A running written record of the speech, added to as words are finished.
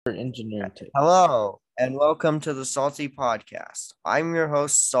Engineering tip. Hello, and welcome to the Salty Podcast. I'm your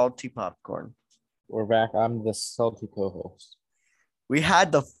host, Salty Popcorn. We're back. I'm the salty co-host. We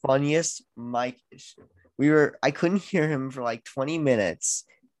had the funniest mic issue. I couldn't hear him for like 20 minutes,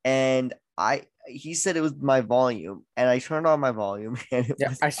 and he said it was my volume, and I turned on my volume, and it Yeah,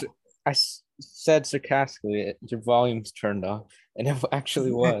 was I said sarcastically, your volume's turned off, and it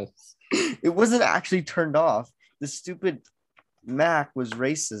actually was. it wasn't actually turned off. The stupid Mac was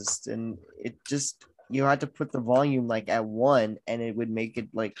racist, and it just you had to put the volume like at one, and it would make it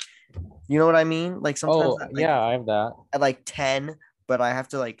like, you know what I mean? Like sometimes Oh, yeah, I have that. at like 10, but I have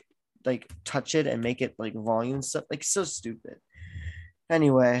to like touch it and make it like volume stuff. Like so stupid.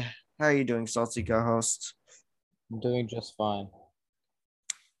 Anyway, how are you doing, Salty co-host? I'm doing just fine.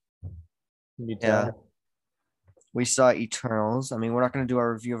 Can you Yeah, tell? we saw Eternals. I mean, we're not gonna do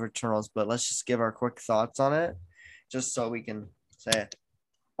our review of Eternals, but let's just give our quick thoughts on it, just so we can say it.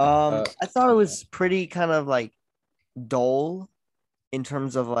 Uh, I thought it was pretty kind of like dull in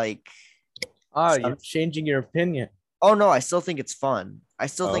terms of like you're changing your opinion. oh no, I still think it's fun. I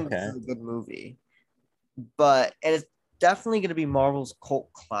still think this Okay. is a good movie. But and it's definitely going to be Marvel's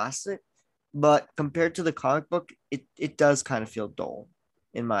cult classic. But compared to the comic book, it does kind of feel dull,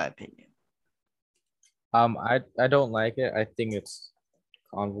 in my opinion. I don't like it. I think it's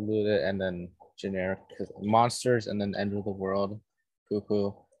convoluted and then generic. 'Cause monsters and then end of the world,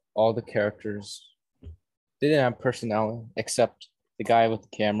 poo. All the characters they didn't have personality except the guy with the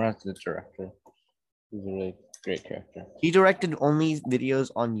camera, the director. He's a really great character. He directed only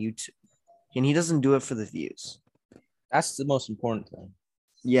videos on YouTube, and he doesn't do it for the views. That's the most important thing.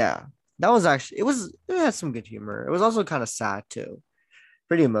 Yeah, that was actually it had some good humor. It was also kind of sad too,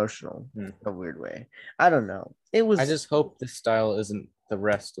 pretty emotional in a weird way. I don't know. It I was. just hope this style isn't the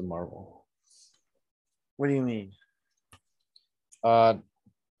rest of Marvel. What do you mean? Uh,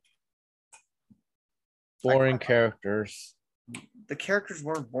 I, boring characters. the characters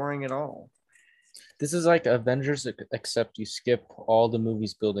weren't boring at all. This is like Avengers, except you skip all the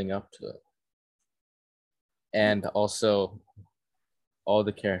movies building up to it, and also all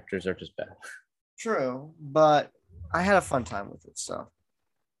the characters are just bad. True, but I had a fun time with it, so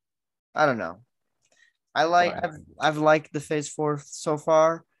I don't know. Fine. I've liked the Phase Four so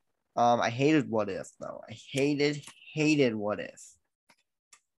far. I hated What If though. I hated What If.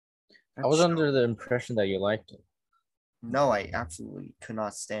 I That was show, under the impression that you liked it. no, I absolutely could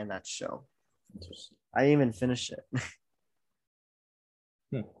not stand that show. Interesting. I didn't even finish it.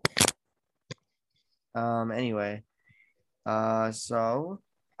 Hmm. Anyway, so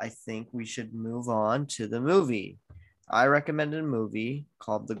I think we should move on to the movie. I recommended a movie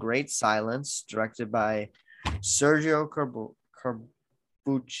called The Great Silence, directed by Sergio Corbucci.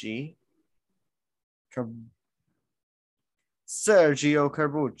 Sergio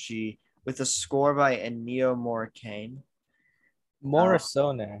Corbucci, with a score by Ennio Morricone. Uh,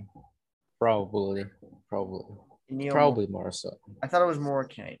 Morricone, probably, probably, Ennio probably Morricone. I thought it was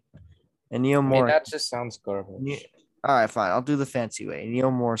Morricone. Ennio I mean, Morricone. that just sounds garbage. All right, fine. I'll do the fancy way.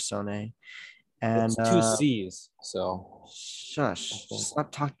 Ennio Morricone. And It's two C's, so shush,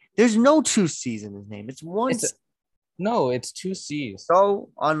 stop talking. There's no two C's in his name. It's one. it's no, it's two C's. Go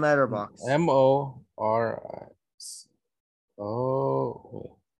on Letterbox. Morris.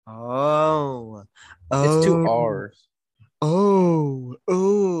 Oh, Oh, it's two oh, R's.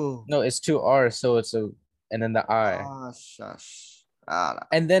 oh. No, it's two R's, so it's a and then the I. Ah, shush. Ah,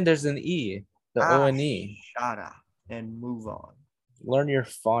 And then there's an E, the O and E. shut up and move on. Learn your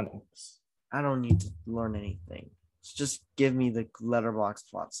phonics. I don't need to learn anything. Just give me the Letterbox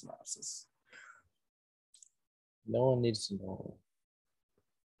plot synopsis. No one needs to know.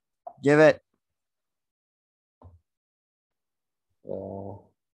 Give it. Uh,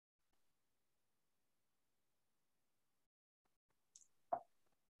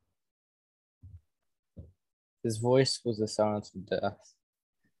 his voice was the silence of death.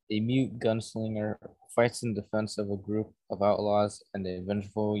 A mute gunslinger fights in defense of a group of outlaws and a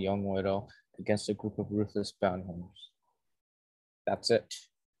vengeful young widow against a group of ruthless bounty hunters. That's it.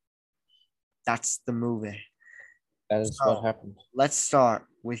 That's the movie. That is what happened. Let's start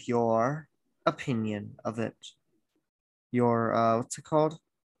with your opinion of it. Your what's it called?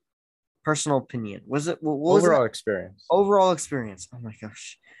 Personal opinion. Was it what was Overall it? experience. Overall experience. Oh my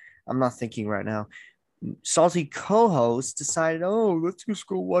gosh. I'm not thinking right now. Salty co-host decided, oh, let's just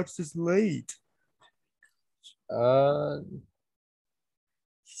go watch this late. No,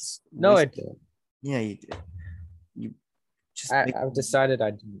 I did. Yeah, you did. You just I've decided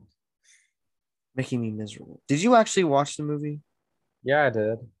I didn't. making me miserable. Did you actually watch the movie? Yeah, I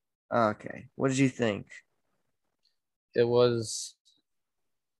did. Okay. What did you think? It was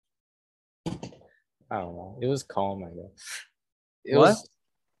I don't know. It was calm, I guess. It What? was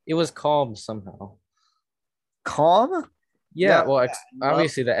it was calm somehow. Calm? Yeah, Yeah, well, loved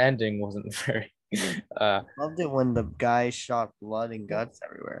obviously the ending wasn't very uh loved it when the guy shot blood and guts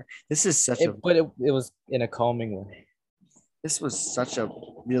everywhere. This is such a it was in a calming way. this was such a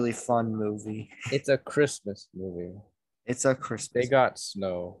really fun movie. It's a Christmas movie. It's a They Christmas. got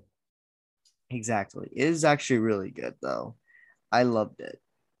snow. Exactly. It is actually really good though. I loved it.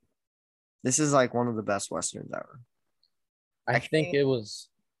 This is like one of the best westerns ever. I I think can't it's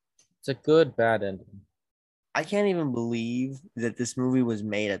a good bad ending. I can't even believe that this movie was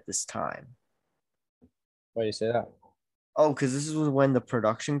made at this time. Why do you say that? Oh, because this was when the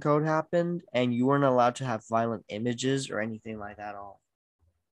production code happened and you weren't allowed to have violent images or anything like that at all.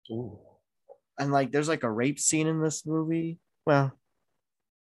 Ooh, And like there's like a rape scene in this movie. Well,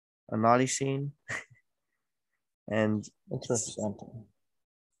 a naughty scene. And interesting.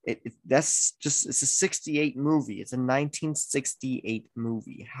 that's just it's a 68 movie. It's a 1968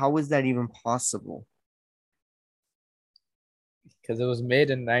 movie. How is that even possible? Because it was made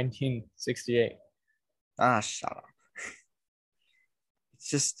in 1968. Ah, shut up.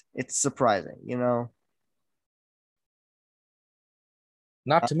 It's surprising, you know.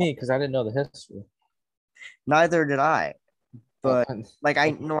 Not to me, because I didn't know the history. Neither did I. Oh, But like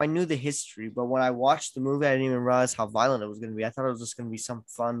I know I knew the history, but when I watched the movie, I didn't even realize how violent it was going to be. I thought it was just going to be some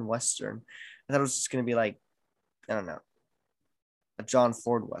fun western. I thought it was just going to be like I don't know, a John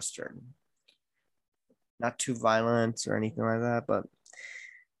Ford western, not too violent or anything like that. But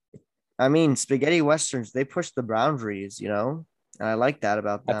I mean, spaghetti westerns they push the boundaries, you know, and I like that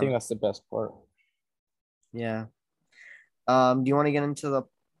about I think them. that's the best part. Yeah. Do you want to get into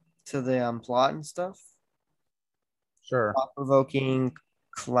the plot and stuff? Sure. Thought provoking,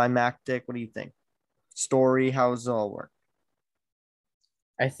 climactic. What do you think? Story, how does it all work?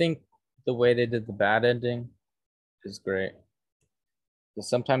 I think the way they did the bad ending is great. Because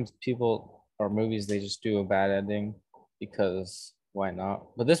sometimes people or movies they just do a bad ending because why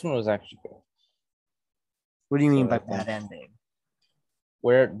not? But this one was actually good. What do you mean So by I think bad ending?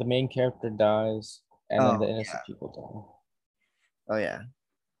 where the main character dies and then the Oh innocent yeah. people Oh yeah.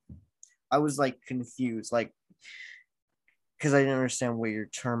 I was like confused, like because I didn't understand what your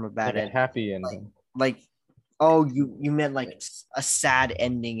term of die. bad Like a ending. happy Like, ending. like, oh, you meant like a sad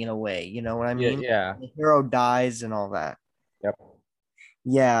ending in a way. You know what I Yeah, mean? yeah. The hero dies and all that. Yep.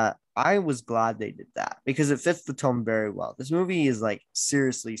 Yeah, I was glad they did that because it fits the tone very well. This movie is like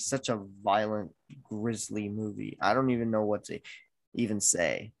seriously such a violent, grisly movie. I don't even know what to even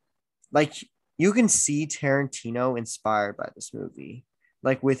say. Like you can see Tarantino inspired by this movie,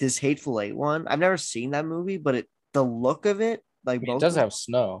 like with his Hateful Eight one. I've never seen that movie, but the look of it, like I mean, it both does of have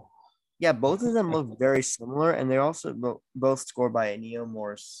snow. yeah, both of them look very similar, and they're also both scored by Ennio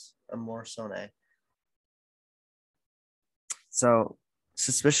Morricone. So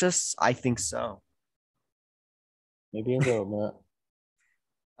suspicious, I think so. Maybe a little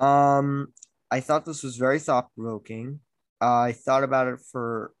bit. Um, I thought this was very thought provoking. I thought about it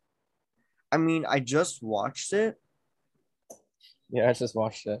for. I mean, I just watched it. Yeah, I just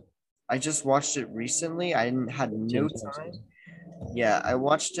watched it. I just watched it recently. I didn't had 15 no times. time. Yeah, I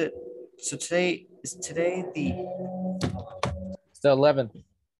watched it. So today the It's the 11th.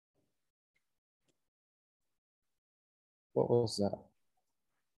 What was that?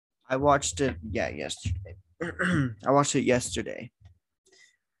 I watched it. Yeah, yesterday. I watched it yesterday,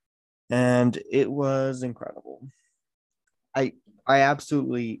 and it was incredible. I I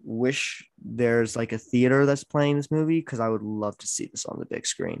absolutely wish there's like a theater that's playing this movie because I would love to see this on the big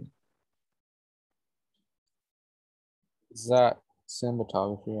screen. Is that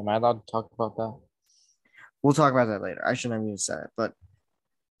cinematography? Am I allowed to talk about that? We'll talk about that later. I shouldn't have even said it, but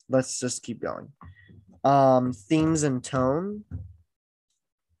let's just keep going. Themes and tone.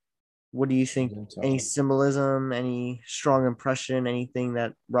 What do you think? Any symbolism, any strong impression, anything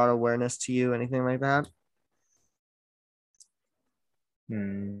that brought awareness to you, anything like that?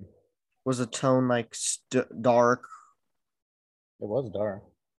 Hmm. Was the tone like dark? It was dark.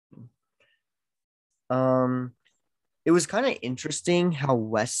 Um, it was kind of interesting how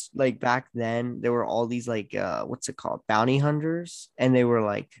West like back then there were all these like what's it called bounty hunters, and they were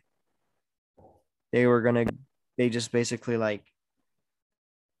like they were gonna they just basically like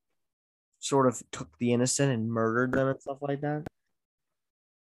sort of took the innocent and murdered them and stuff like that.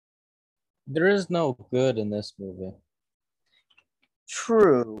 There is no good in this movie.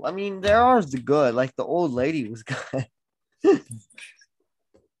 True. I mean, there are the good. Like the old lady was good.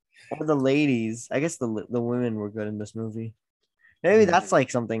 Or the ladies. I guess the women were good in this movie. Maybe that's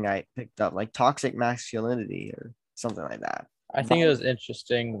like something I picked up, like toxic masculinity or something like that. I think it was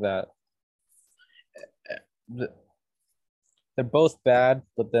interesting that th- they're both bad,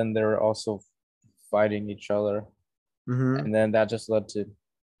 but then they're also fighting each other, Mm-hmm. and then that just led to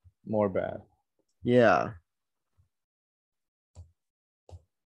more bad. Yeah,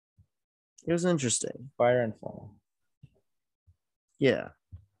 it was interesting. Fire and fire. Yeah.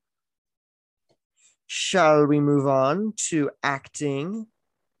 Shall we move on to acting?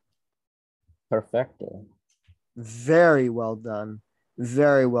 Perfecto. Very well done.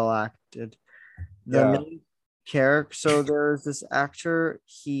 Very well acted. The Yeah. main character, so there's this actor,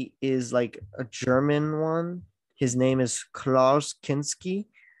 he is like a German one. His name is Klaus Kinski.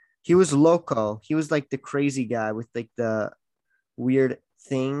 He was Loco. He was like the crazy guy with like the weird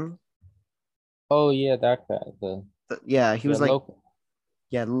thing. Oh yeah, that guy. Yeah, he Yeah, was like, local.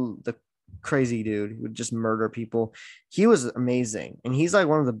 yeah, the crazy dude who would just murder people. He was amazing. And he's like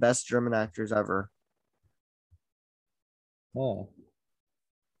one of the best German actors ever. Oh,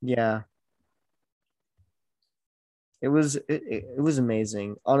 Yeah. It was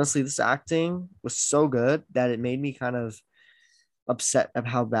amazing. Honestly, this acting was so good that it made me kind of upset of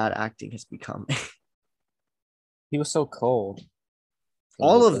how bad acting has become. he was so cold.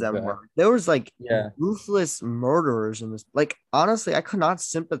 All of The them guy. were. There was like Yeah, ruthless murderers in this. Like honestly, I could not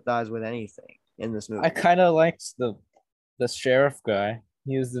sympathize with anything in this I movie. kind of liked the sheriff guy.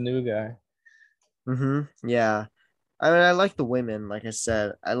 He was the new guy. Yeah. I mean, I like the women, like I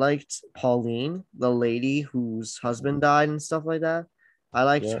said. I liked Pauline, the lady whose husband died and stuff like that. I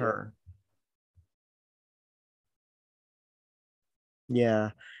liked Yeah, her.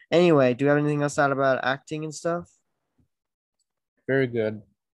 Yeah. Anyway, do you have anything else to add about acting and stuff? very good.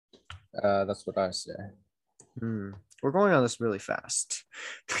 That's what I say. Hmm. We're going on this really fast.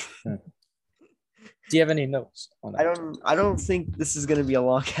 Hmm. Do you have any notes on that? I don't think this is gonna be a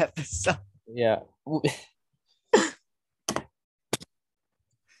long episode. Yeah.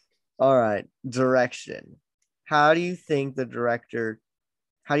 All right. Direction. How do you think the director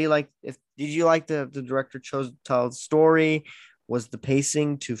how do you like if did you like the director chose to tell the story? Was the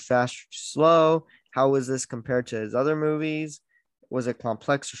pacing too fast or too slow? How was this compared to his other movies? Was it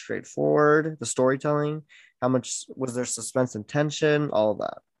complex or straightforward? The storytelling? How much was there suspense and tension? All of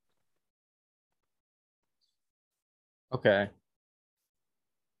that. Okay.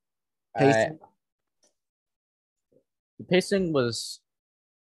 I Pacing. The pacing was,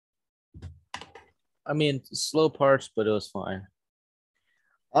 I mean, slow parts, but it was fine.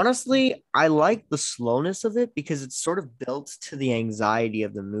 Honestly, I like the slowness of it because it's sort of built to the anxiety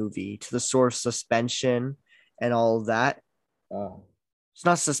of the movie, to the sort of suspension and all of that. Uh, It's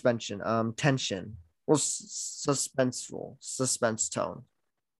not suspension, tension. Well, suspenseful, suspense tone,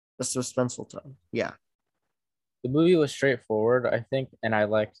 the suspenseful tone. Yeah. the movie was straightforward, I think, and I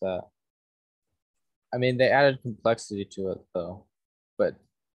liked that. I mean, they added complexity to it though, but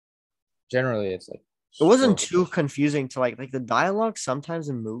generally it's like It wasn't short. too confusing to like the dialogue sometimes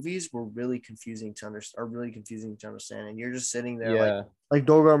in movies were really confusing to understand, are really confusing to understand, and you're just sitting there Yeah. like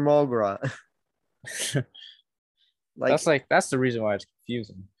Dogra Mogra. That's Like, like that's the reason why it's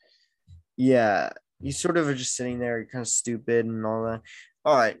confusing. yeah, you sort of are just sitting there, you're kind of stupid and all that.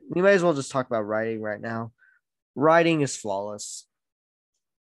 All right, we might as well just talk about writing right now. Writing is flawless.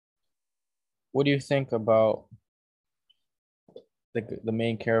 What do you think about the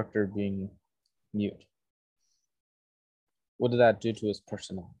main character being mute? What did that do to his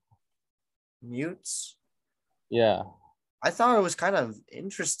personality? Mutes. Yeah. I thought it was kind of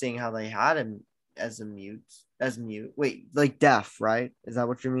interesting how they had him as a mute, as mute. Wait, like deaf, right? Is that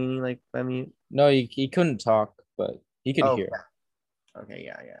what you're meaning, like by mute? No, he couldn't talk, but he could Oh, hear. yeah. Okay,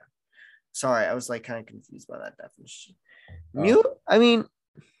 yeah, yeah. Sorry, I was like kind of confused by that definition. Oh, Mute. I mean,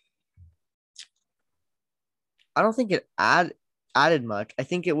 I don't think it added much. I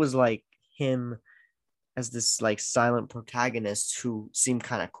think it was like him as this like silent protagonist who seemed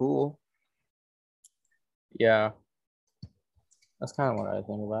kind of cool. yeah. That's kind of what I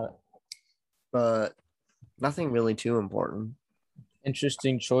think about it. But nothing really too important.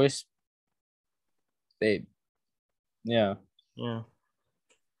 Interesting choice. They, yeah. Yeah.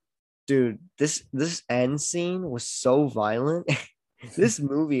 Dude, this end scene was so violent. This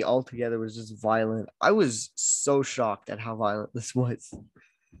movie altogether was just violent. I was so shocked at how violent this was.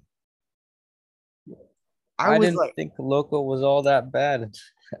 I I was didn't like, think Loco was all that bad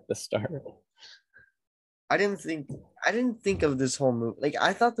at the start. I didn't think I didn't think of this whole movie. Like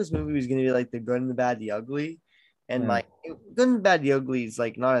I thought this movie was gonna be like the good and the bad, the ugly. And Hmm. like good and bad, the ugly is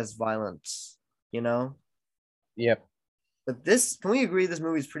like not as violent, you know? Yep. But this, can we agree this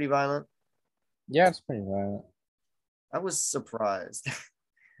movie is pretty violent? Yeah, it's pretty violent. I was surprised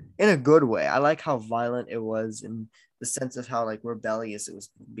in a good way. I like how violent it was in the sense of how like rebellious it was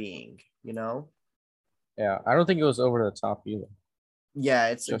being, you know? Yeah, I don't think it was over the top either. Yeah,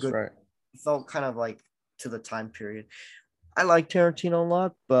 it's a Just good. right. It felt kind of like to the time period. I like Tarantino a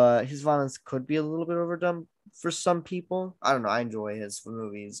lot, but his violence could be a little bit overdone for some people. I don't know. I enjoy his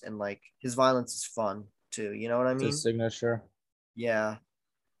movies and like his violence is fun too. You know what I It's his mean? signature. Yeah,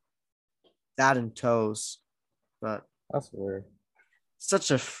 that and Toes, but That's weird.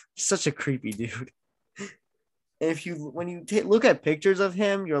 such a creepy dude. And if you when you look at pictures of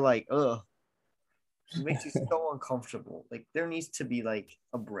him, you're like, ugh, it makes you so uncomfortable. Like there needs to be like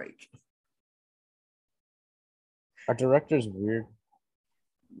a break. Our director's weird.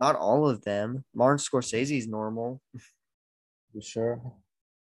 Not all of them. Martin Scorsese's normal. You sure?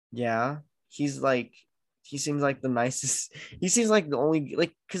 Yeah, he's like he seems like the nicest. He seems like the only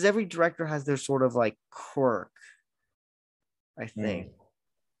like because every director has their sort of like quirk. I think. Mm.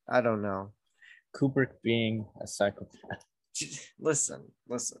 I don't know. Kubrick being a psychopath. Listen.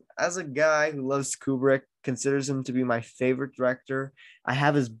 As a guy who loves Kubrick, considers him to be my favorite director. I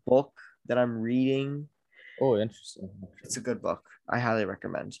have his book that I'm reading. Oh, interesting. It's a good book. I highly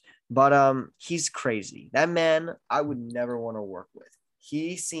recommend. But he's crazy. That man I would never want to work with.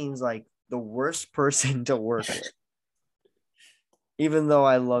 He seems like the worst person to work with. Even though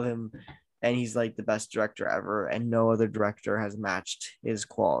I love him and he's like the best director ever and no other director has matched his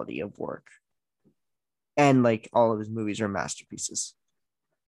quality of work. And like all of his movies are masterpieces.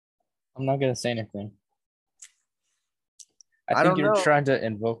 I'm not gonna say anything. I I think don't you're know. trying to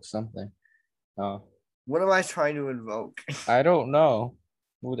invoke something. What am I trying to invoke? I don't know.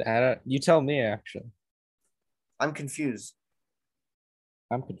 You tell me, actually. I'm confused.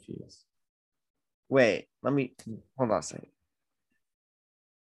 I'm confused. Wait, let me hold on a second.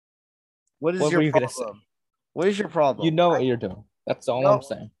 What is What were your you gonna say? problem? What is your You problem? know what you're doing. That's all I'm No,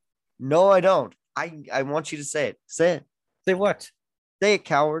 saying. no, I don't. I want you to say it. Say it. Say what? Say it,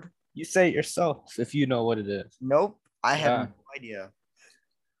 coward. You say it yourself if you know what it is. Nope. I have Yeah. no idea.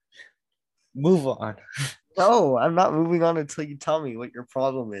 Move on. No, I'm not moving on until you tell me what your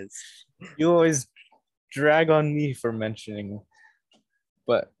problem is. You always drag on me for mentioning,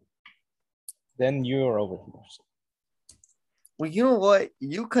 but then you're over here. Well, you know what?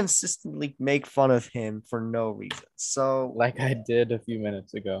 You consistently make fun of him for no reason. So, Like I did a few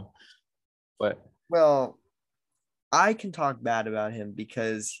minutes ago. But well, I can talk bad about him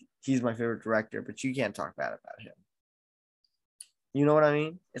because he's my favorite director, but you can't talk bad about him. You know what I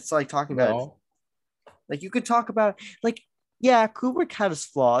mean? It's like talking about no, like you could talk about like yeah, Kubrick had his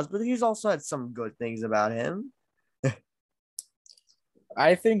flaws, but he's also had some good things about him.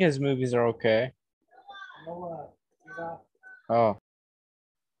 I think his movies are okay. Oh,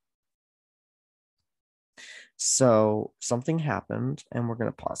 So something happened, and we're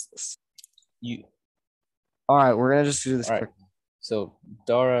gonna pause this. you All right, we're gonna just do this all right. quick. So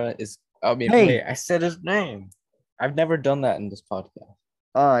Dara is. I mean, Hey! wait. I said his name. I've never done that in this podcast.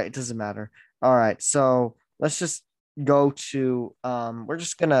 All right, it doesn't matter. All right, so let's just go to we're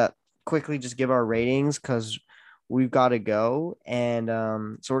just gonna quickly just give our ratings because we've got to go. And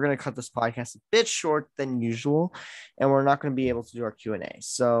so we're gonna cut this podcast a bit short than usual, and we're not gonna be able to do our Q&A.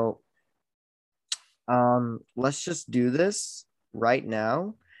 So let's just do this right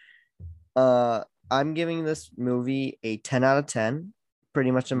now. I'm giving this movie a 10 out of 10,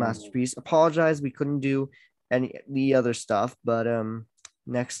 pretty much a masterpiece. Apologize, we couldn't do any the other stuff, but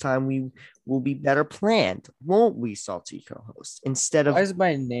next time we will be better planned, won't we, Salty co-host? Instead of Why is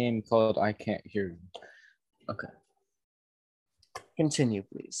my name called I Can't Hear You? Okay. continue,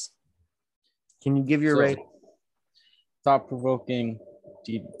 please. Can you give your So, rating? thought-provoking,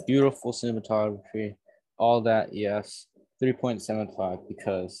 beautiful cinematography, all that, yes. 3.75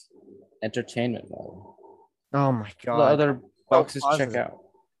 because entertainment value. Oh my The god. other boxes check out.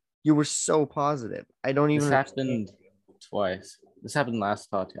 You were so positive. I don't even This happened twice. This happened last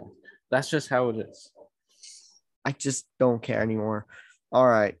podcast. That's just how it is. I just don't care anymore. All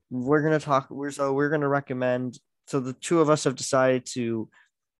right, we're gonna recommend. So the two of us have decided to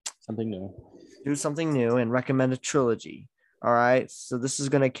Something new. do something new and recommend a trilogy. All right, so this is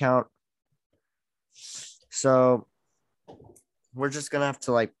gonna count. So we're just gonna have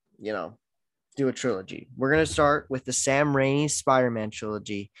to do a trilogy. We're gonna start with the Sam Raimi Spider-Man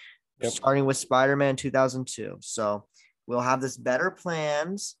trilogy, starting with Spider-Man 2002. So we'll have this better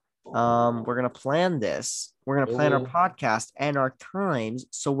plans. We're gonna plan this. We're gonna plan our podcast and our times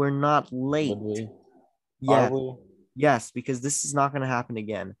so we're not late. Would we? Yeah. Are we? Yes, because this is not gonna happen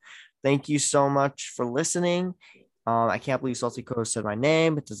again. Thank you so much for listening. I can't believe Salty Co said my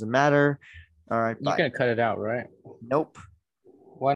name. It doesn't matter. All right, You're bye. gonna cut it out, right? Nope.